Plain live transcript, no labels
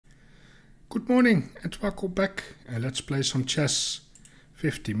Good morning and welcome back. Let's play some chess.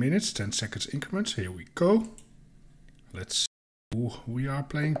 50 minutes, 10 seconds increments. Here we go. Let's see who we are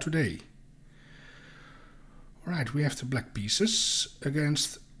playing today. Alright, we have the black pieces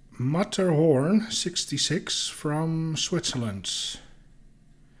against Matterhorn 66 from Switzerland.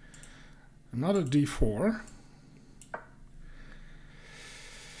 Another d4.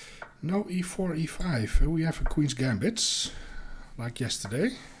 No e4, e5. We have a queen's gambit, like yesterday.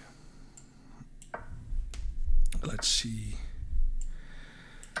 Let's see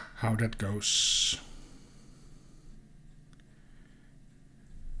how that goes.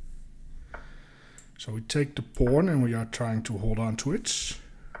 So we take the pawn and we are trying to hold on to it.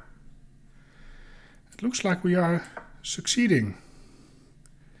 It looks like we are succeeding.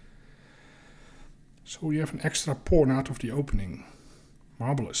 So we have an extra pawn out of the opening.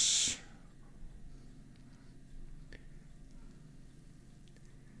 Marvelous.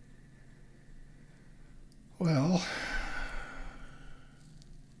 Well,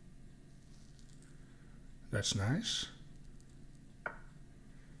 that's nice.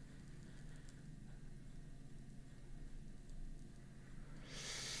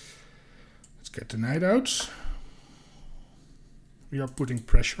 Let's get the knight out. We are putting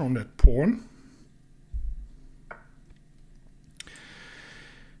pressure on that pawn.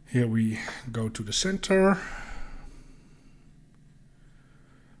 Here we go to the center.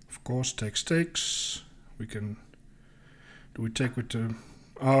 Of course, takes. We can. Do we take with the?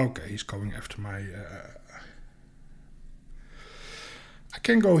 Oh, okay, he's going after my. I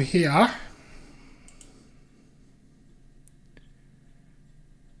can go here. I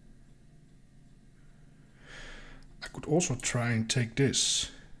could also try and take this.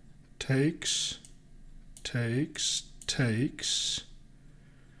 Takes.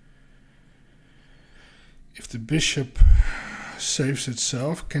 If the bishop saves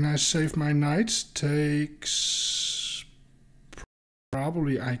itself, can I save my knight? Takes.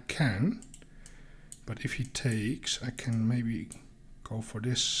 Probably I can. But if he takes, I can maybe go for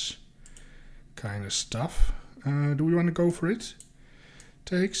this kind of stuff. Do we want to go for it?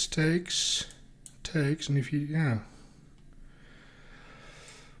 Takes. And if he, yeah.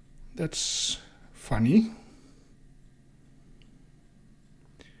 That's funny.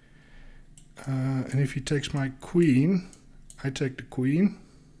 And if he takes my queen, I take the queen.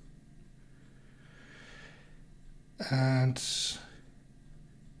 And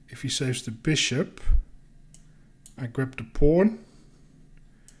if he saves the bishop, I grab the pawn.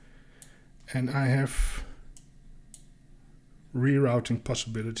 And I have rerouting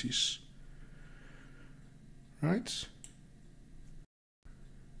possibilities. Right?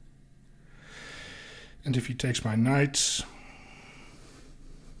 And if he takes my knight,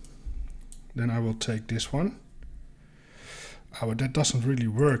 then I will take this one. Oh, but that doesn't really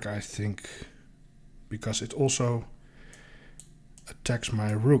work, I think, because it also attacks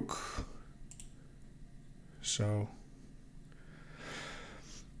my rook. So,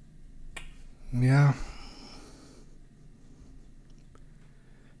 yeah,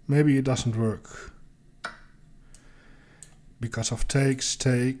 maybe it doesn't work because of takes.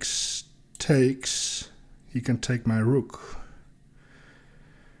 He can take my rook,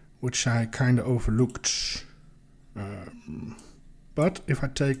 which I kind of overlooked. But if I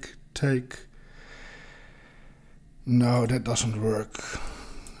take, no, that doesn't work.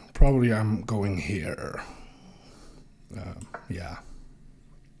 Probably I'm going here. Yeah,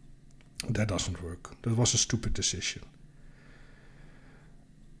 that doesn't work. That was a stupid decision.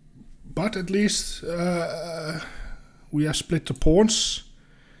 But at least we have split the pawns.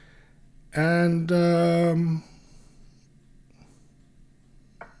 And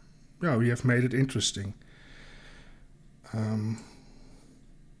yeah, we have made it interesting.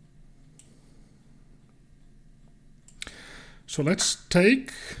 So let's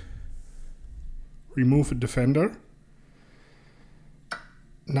take, remove a defender.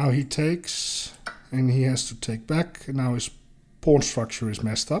 Now he takes, and he has to take back. And now his pawn structure is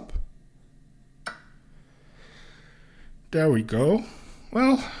messed up. There we go.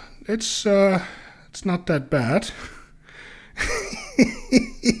 Well, it's not that bad.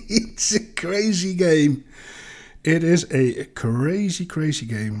 It's a crazy game. It is a crazy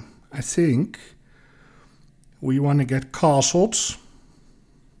game. I think we want to get castled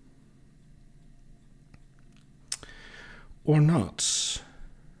or not.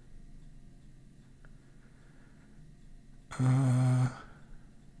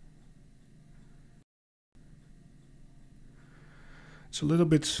 It's a little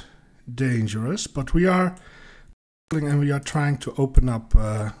bit dangerous, but we are and we are trying to open up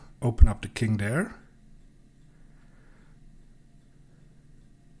the king there.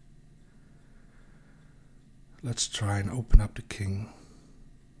 Let's try and open up the king.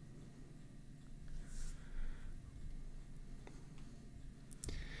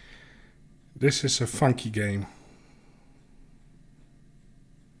 This is a funky game.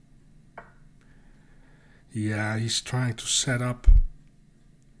 Yeah, he's trying to set up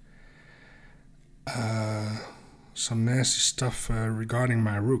some nasty stuff regarding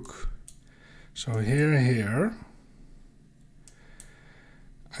my rook. So here,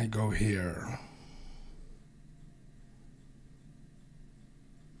 I go here.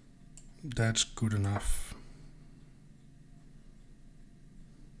 That's good enough.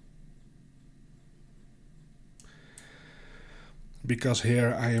 Because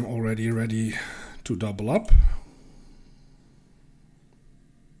here I am already ready to double up.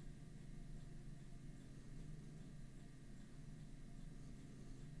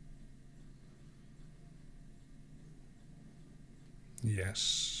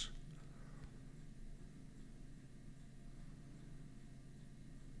 Yes.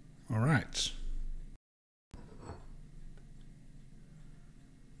 All right.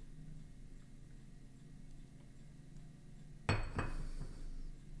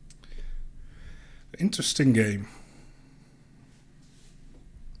 Interesting game.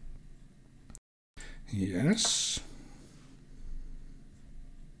 Yes.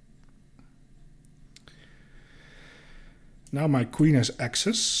 Now my queen has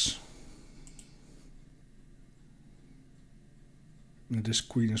access. And this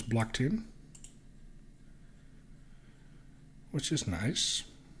queen is blocked in, which is nice.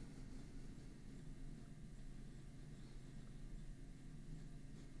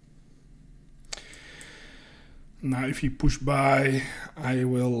 Now if you push by, I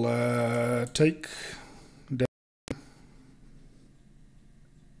will take that.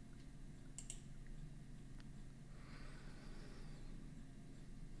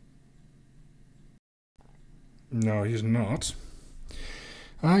 No, he's not.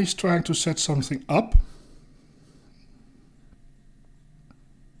 He's trying to set something up.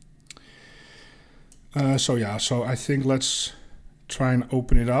 So yeah, so I think let's try and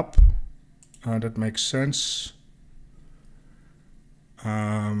open it up. That makes sense.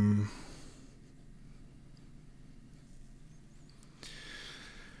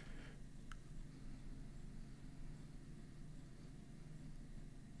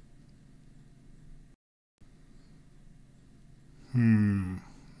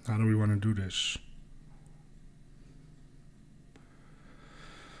 How do we want to do this?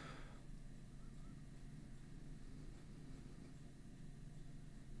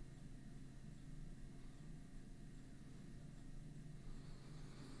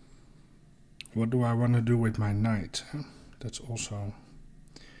 What do I want to do with my knight? That's also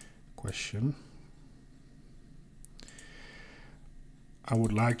a question. I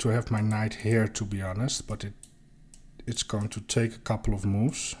would like to have my knight here, to be honest, but it's going to take a couple of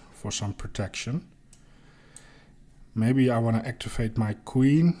moves for some protection. Maybe I want to activate my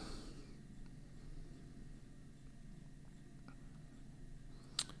queen.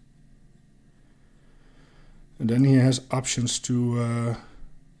 And then he has options to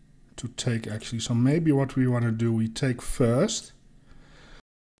take actually. So maybe what we want to do, we take first.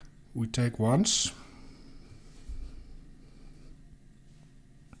 We take once.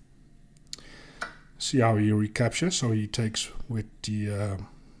 See how he recaptures. So he takes with the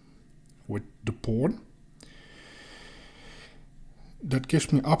pawn. That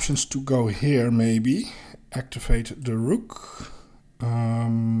gives me options to go here, maybe activate the rook.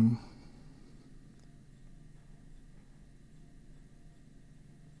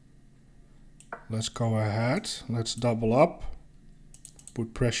 Let's go ahead. Let's double up.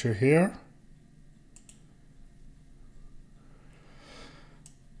 Put pressure here.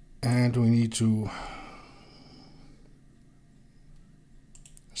 And we need to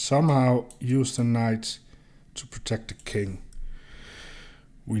somehow use the knight to protect the king.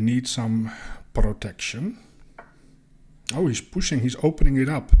 We need some protection. Oh, he's pushing, he's opening it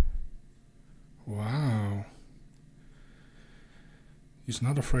up. Wow. He's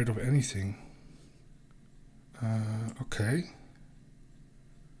not afraid of anything. Okay.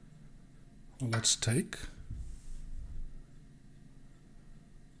 Well, let's take.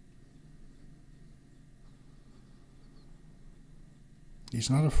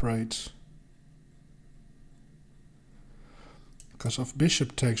 He's not afraid. Because if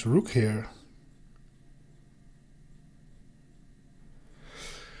bishop takes rook here.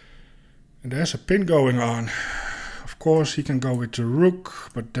 And there's a pin going on. Of course he can go with the rook,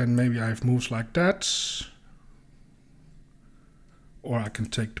 but then maybe I have moves like that. Or I can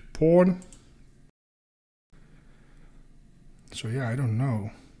take the pawn. So yeah, I don't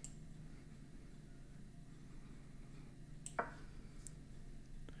know.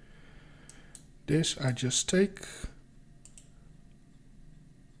 This I just take.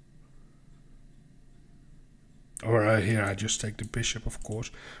 Or here I just take the bishop, of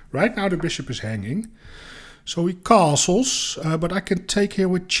course. Right now the bishop is hanging. So he castles, but I can take here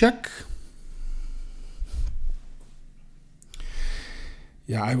with check.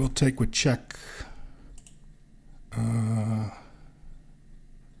 Yeah, I will take with check.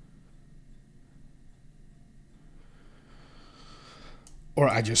 Or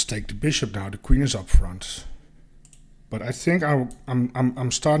I just take the bishop now. The queen is up front. But I think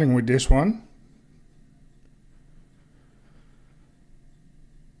I'm starting with this one.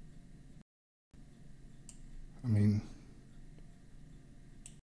 I mean,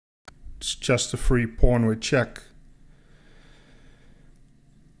 it's just a free pawn with check.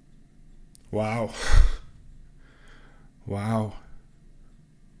 Wow. Wow.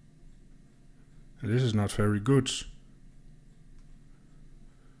 This is not very good.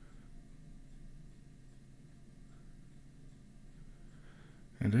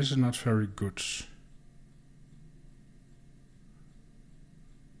 And this is not very good.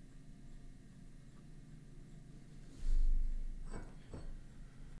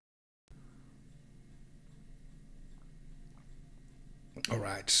 All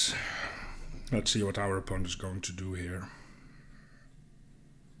right. Let's see what our opponent is going to do here.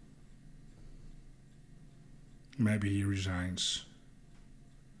 Maybe he resigns.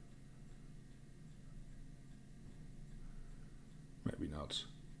 Maybe not.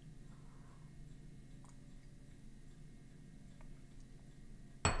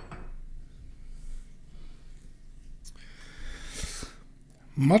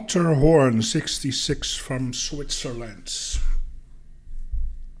 Matterhorn 66 from Switzerland.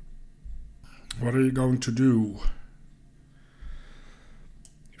 What are you going to do?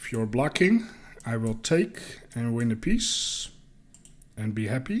 If you're blocking, I will take and win a piece and be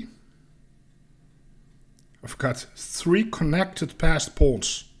happy. I've got 3 connected passed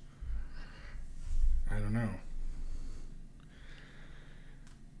pawns. I don't know.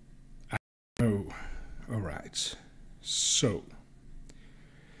 Oh, all right. So.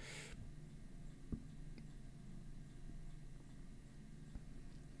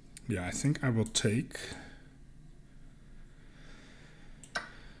 Yeah, I think I will take.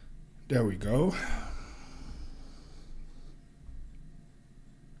 There we go.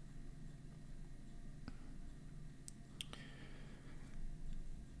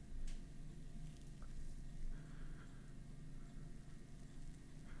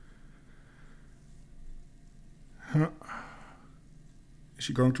 Is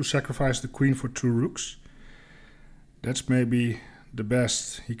he going to sacrifice the queen for 2 rooks? That's maybe the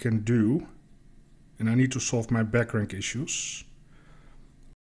best he can do. And I need to solve my back rank issues.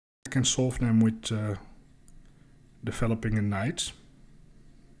 I can solve them with developing a knight.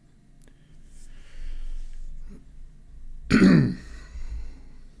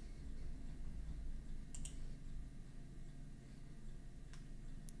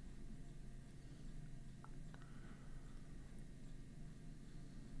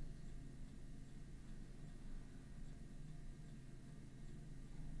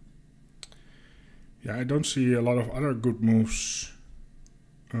 Yeah, I don't see a lot of other good moves.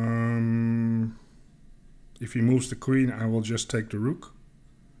 If he moves the queen, I will just take the rook.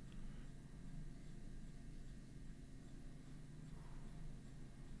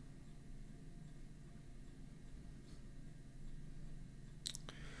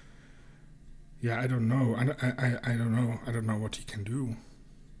 Yeah, I don't know. I don't know. I don't know what he can do.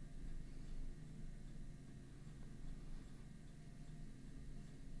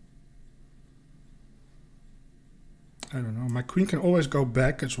 I don't know. My queen can always go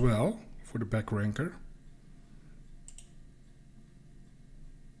back as well for the back ranker.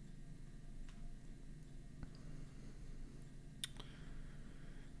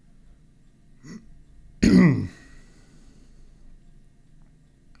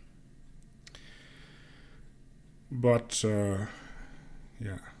 But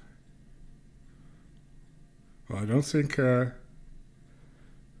yeah. Well, I don't think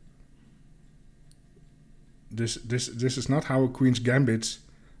this is not how a Queen's Gambit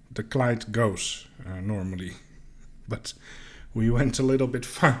declined goes normally. But we went a little bit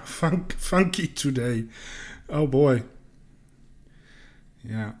funky today. Oh boy.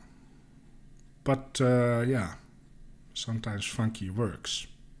 Yeah. But yeah, sometimes funky works.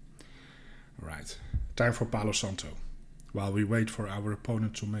 All right, time for Palo Santo. While we wait for our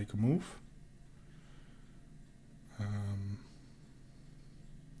opponent to make a move.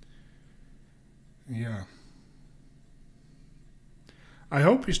 Yeah. I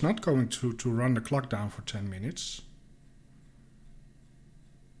hope he's not going to run the clock down for 10 minutes.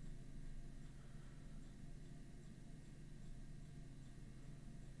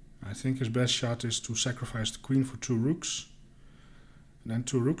 I think his best shot is to sacrifice the queen for 2 rooks. And then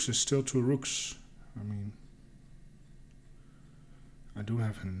 2 rooks is still 2 rooks. I mean, I do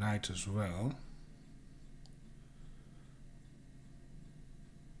have a knight as well.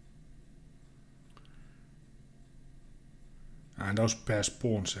 And those passed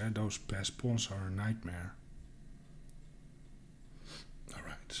pawns, those passed pawns are a nightmare. All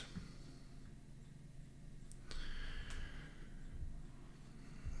right.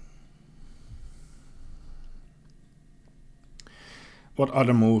 What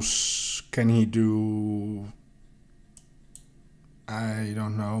other moves can he do? I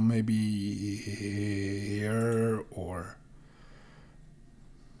don't know, maybe here or...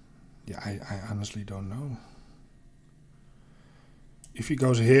 Yeah, I honestly don't know. If he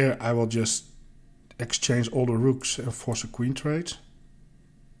goes here, I will just exchange all the rooks and force a queen trade.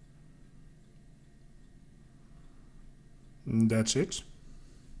 And that's it.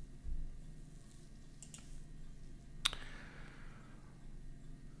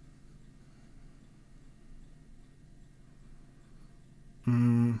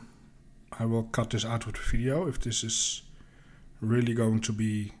 I will cut this out of the video if this is really going to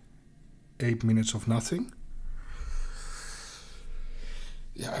be 8 minutes of nothing.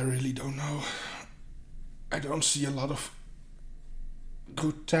 Yeah, I really don't know. I don't see a lot of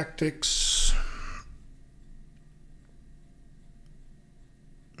good tactics.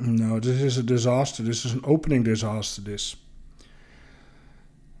 No, this is a disaster. This is an opening disaster, this.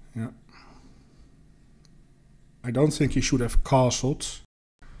 Yeah. I don't think he should have castled.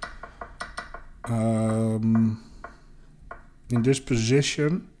 In this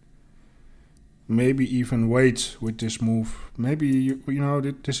position, maybe even wait with this move. Maybe, you know,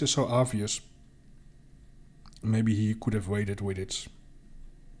 this is so obvious. Maybe he could have waited with it.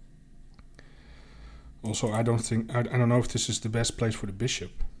 Also, I don't know if this is the best place for the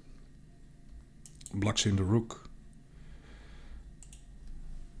bishop. Blocks in the rook.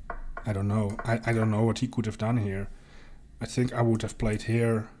 I don't know. I don't know what he could have done here. I think I would have played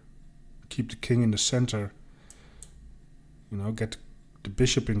here. Keep the king in the center. You know, get the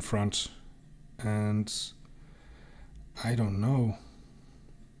bishop in front. And I don't know.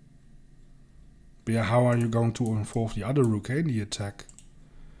 But yeah, how are you going to involve the other rook in the attack?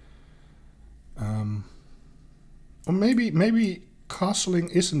 Or maybe castling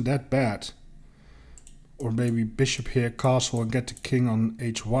isn't that bad. Or maybe bishop here, castle, and get the king on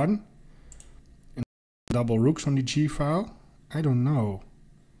h1. And double rooks on the g file. I don't know.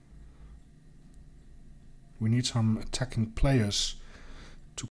 We need some attacking players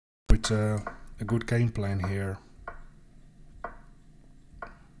to with a good game plan here.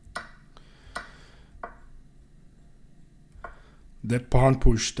 That pawn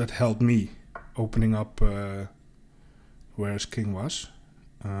push, that helped me opening up where his king was.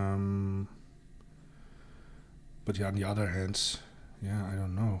 But yeah, on the other hand, yeah, I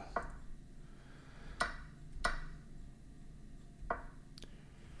don't know.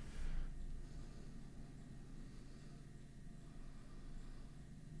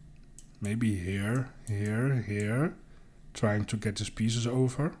 Maybe here, trying to get his pieces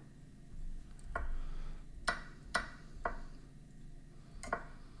over.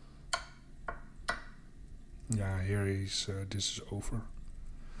 Yeah, here he's, this is over.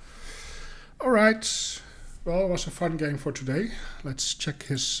 Alright, well, it was a fun game for today. Let's check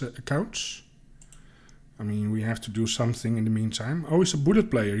his accounts. I mean, we have to do something in the meantime. Oh, he's a bullet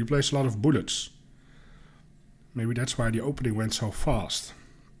player, he plays a lot of bullets. Maybe that's why the opening went so fast.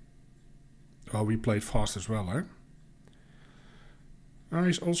 Well, we played fast as well, eh?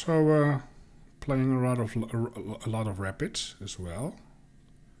 He's also playing a lot of rapids as well.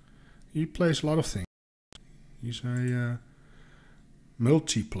 He plays a lot of things. He's a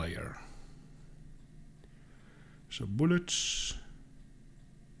multiplayer. So bullets,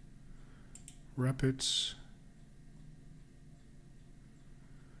 rapids.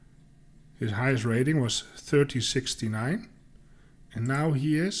 His highest rating was 3069, and now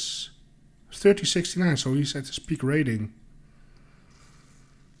he is 3069, so he's at his peak rating.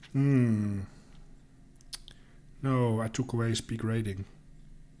 No, I took away his peak rating.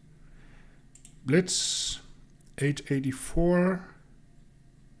 Blitz, 884.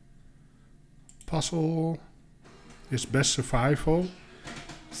 Puzzle, his best survival,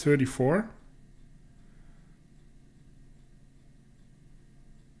 34.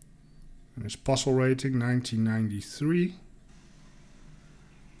 And his puzzle rating, 1993.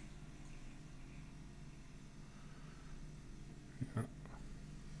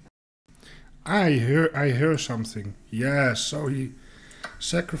 I hear something. Yeah, so he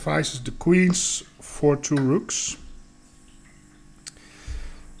sacrifices the queens for 2 rooks.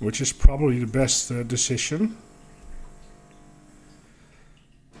 which is probably the best decision.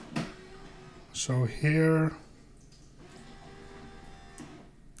 So here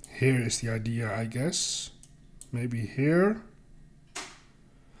is the idea, I guess. Maybe here.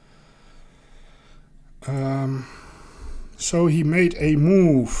 So he made a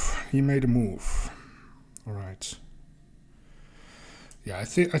move. All right. Yeah, I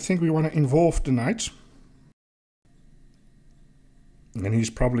think we want to involve the knight. And he's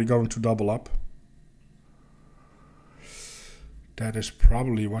probably going to double up. That is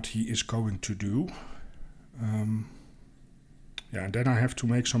probably what he is going to do. Yeah, and then I have to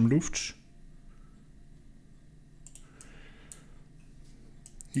make some lufts.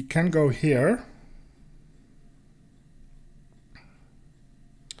 He can go here.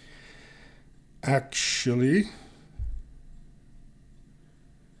 Actually,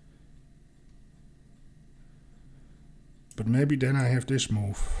 but maybe then I have this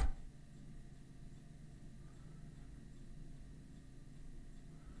move.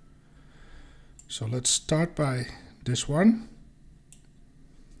 So let's start by this one.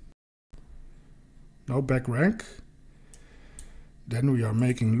 No back rank. Then we are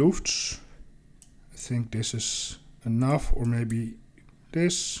making lufts. I think this is enough, or maybe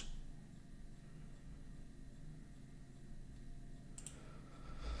this.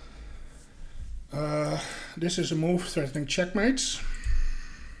 This is a move threatening checkmates.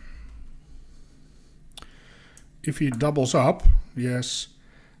 If he doubles up, yes,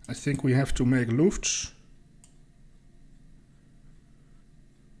 I think we have to make lufts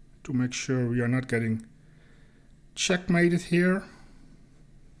to make sure we are not getting checkmated here.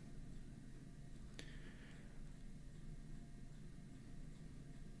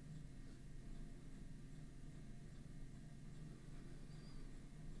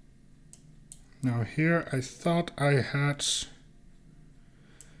 Now here I thought I had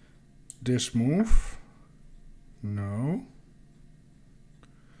this move. No.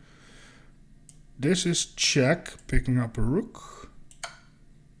 This is check, picking up a rook.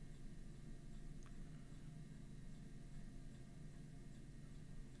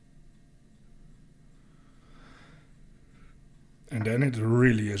 And then it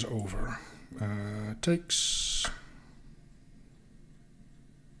really is over. Takes.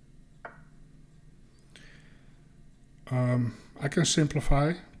 I can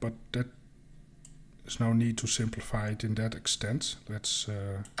simplify, but there's no need to simplify it in that extent. Let's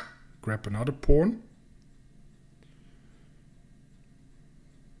grab another pawn.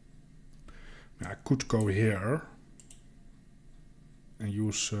 I could go here and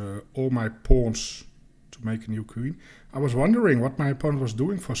use all my pawns to make a new queen. I was wondering what my opponent was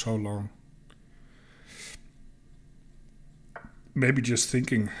doing for so long. Maybe just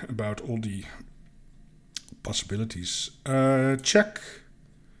thinking about all the possibilities. Check.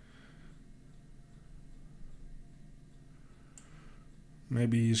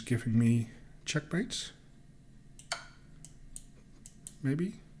 Maybe he's giving me checkmates.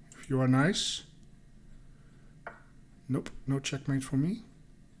 Maybe, if you are nice. Nope, no checkmate for me.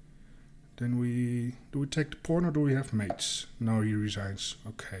 Then do we take the pawn or do we have mates? No, he resigns.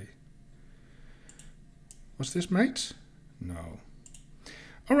 Okay. Was this mate? No.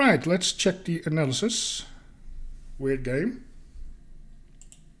 All right, let's check the analysis. Weird game.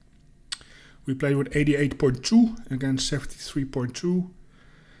 We played with 88.2 against 73.2.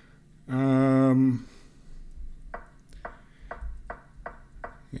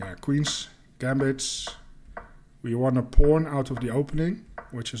 Yeah, queens, gambits. We won a pawn out of the opening,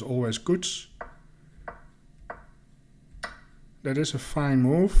 which is always good. That is a fine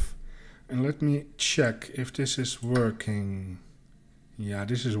move. And let me check if this is working. Yeah,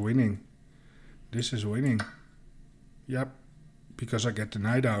 this is winning. This is winning. Yep, because I get the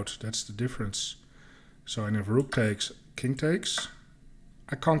knight out. That's the difference. So, and if rook takes, king takes.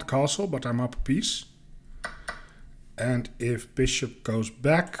 I can't castle, but I'm up a piece. And if bishop goes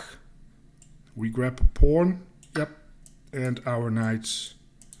back, we grab a pawn. Yep, and our knight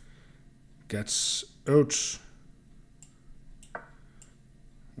gets out.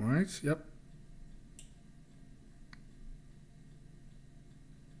 Right, yep.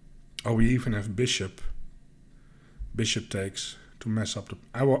 Oh, we even have bishop. Bishop takes to mess up the.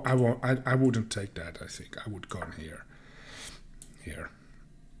 I wouldn't take that. I think I would go here. Here.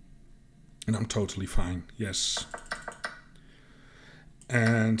 And I'm totally fine. Yes.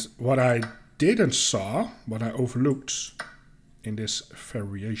 And what I didn't saw, what I overlooked in this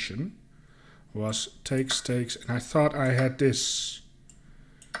variation, was takes, takes, and I thought I had this.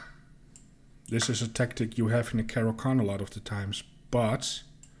 This is a tactic you have in a Caro-Kann a lot of the times, but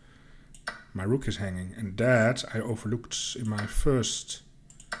my rook is hanging, and that I overlooked in my first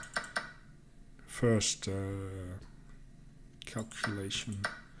first calculation.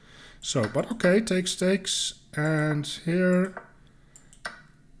 So, but okay, takes, and here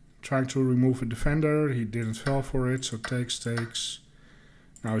trying to remove a defender. He didn't fall for it, so takes.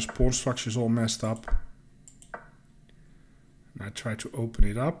 Now his pawn structure is all messed up. And I try to open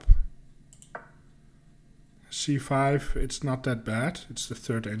it up. C5, it's not that bad. It's the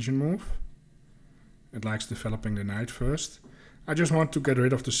third engine move. It likes developing the knight first. I just want to get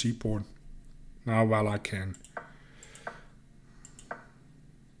rid of the c pawn now while I can.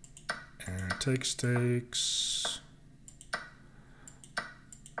 And takes.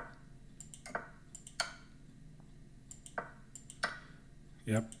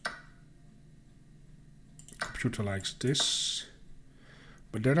 Yep. Computer likes this.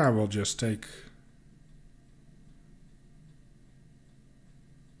 But then I will just take.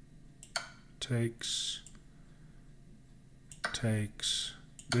 Takes.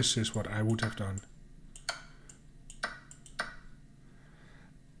 This is what I would have done.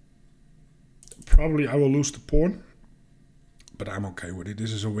 Probably I will lose the pawn, but I'm okay with it.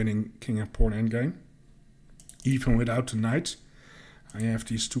 This is a winning king and pawn endgame. Even without the knight, I have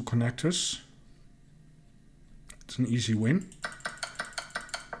these two connectors. It's an easy win.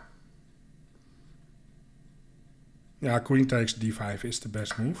 Yeah, queen takes d5 is the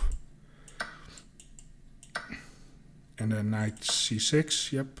best move. And then knight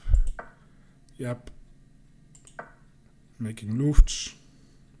c6, yep. Making lufts.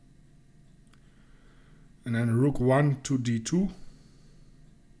 And then rook 1 to d2.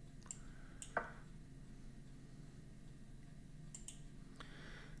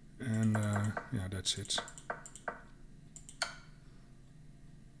 And yeah, that's it.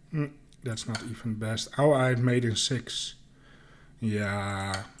 That's not even best. Oh, I had made in 6.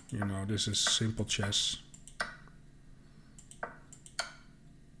 Yeah, you know, this is simple chess.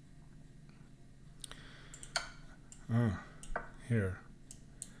 Here.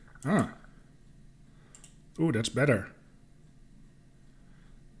 Oh, that's better.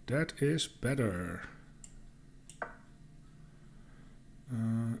 That is better.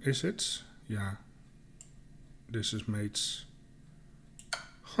 Is it? Yeah. This is mates.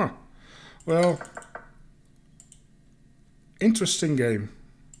 Huh. Well, interesting game.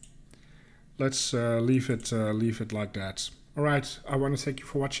 Let's leave it like that. Alright, I want to thank you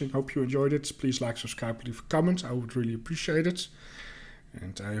for watching. Hope you enjoyed it. Please like, subscribe, leave a comment. I would really appreciate it.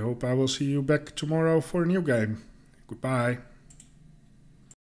 And I hope I will see you back tomorrow for a new game. Goodbye.